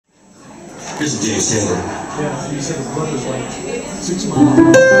Here's some James Taylor. Yeah, he said his blood was like 6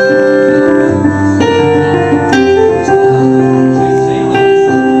 miles.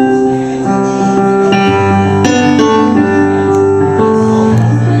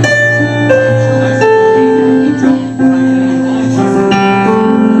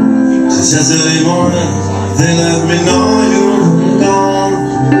 Saturday morning, they let me know you're gone.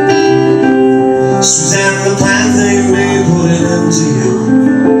 Suzanne, the plan thing, they put it into you.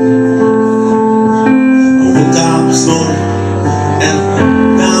 I woke up this morning and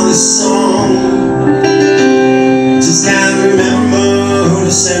found this song. Just can't remember who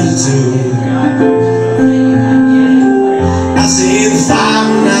to send it to. I seen the fire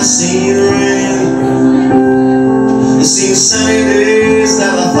and I seen the rain. I seen sunny days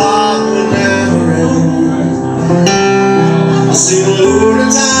that I thought would never end. I seen a load of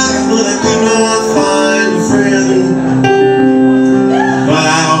times when I could not find a friend, but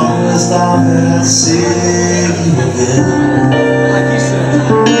I always thought that I'd see you again.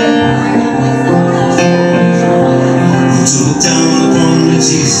 To look down upon me,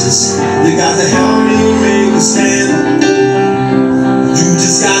 Jesus, you got to help me make a stand. You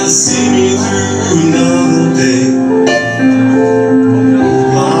just got to see me through another day.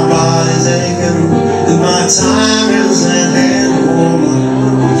 Time is at hand, woman.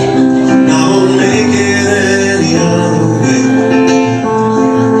 I won't make it any other way.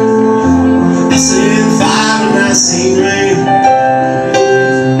 I seen fire and I seen rain.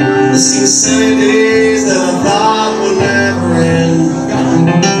 I seen sunny days that I thought would never end.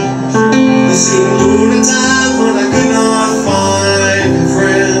 I seen lonely times when I could not find a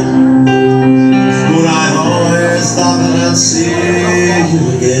friend, but I always thought that I'd see you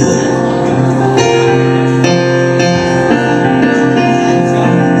again.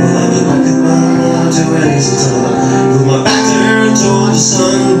 Put my back turned toward the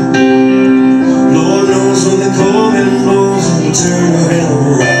sun. Lord knows when the cold wind blows and you turn your head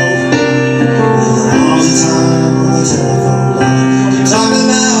around. And then all the time on the telephone line, you're talking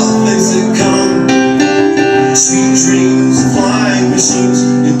about things that come, sweet dreams and flying machines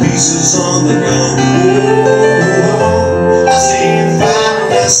in pieces on the ground. Oh, I seen fire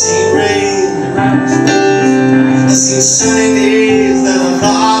and I seen rain. I seen sunny days that I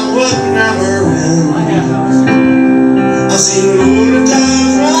thought would never end. I seen a load of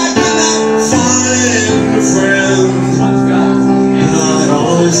times when I could not find a friend, and I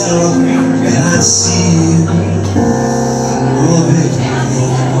always thought that I'd see you, oh baby,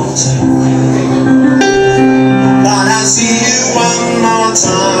 one more time. Thought I'd see you one more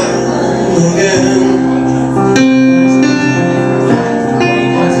time again.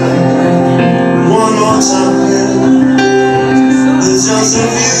 One more time again. There's just a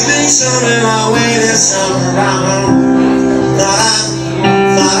few things coming our way this time around.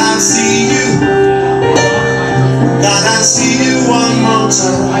 Thought I'd see you one more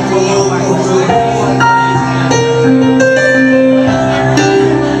time.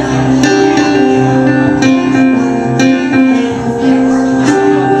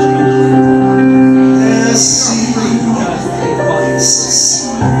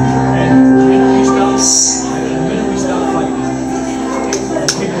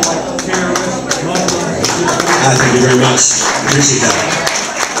 Thank you very much. Appreciate that.